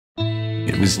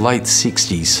It was late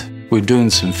 60s. We were doing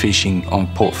some fishing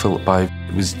on Port Phillip Bay.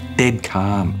 It was dead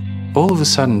calm. All of a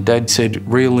sudden, Dad said,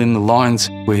 reel in the lines,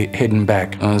 we're heading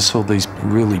back. And I saw these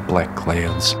really black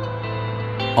clouds.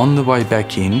 On the way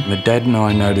back in, my dad and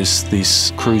I noticed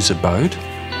this cruiser boat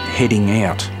heading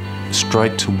out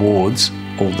straight towards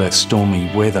all that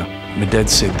stormy weather. My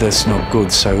dad said, that's not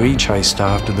good, so he chased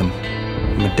after them.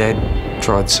 My dad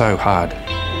tried so hard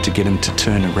to get him to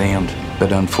turn around,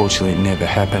 but unfortunately it never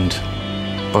happened.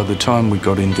 By the time we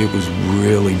got in, it was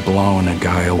really blowing a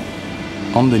gale.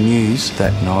 On the news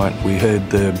that night, we heard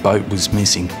the boat was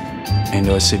missing. And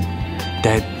I said,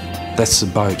 Dad, that's the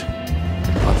boat.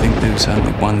 I think there was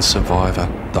only one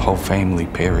survivor. The whole family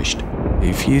perished.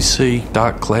 If you see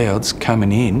dark clouds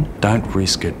coming in, don't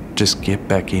risk it. Just get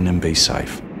back in and be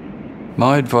safe.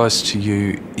 My advice to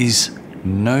you is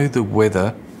know the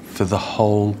weather for the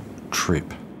whole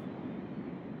trip.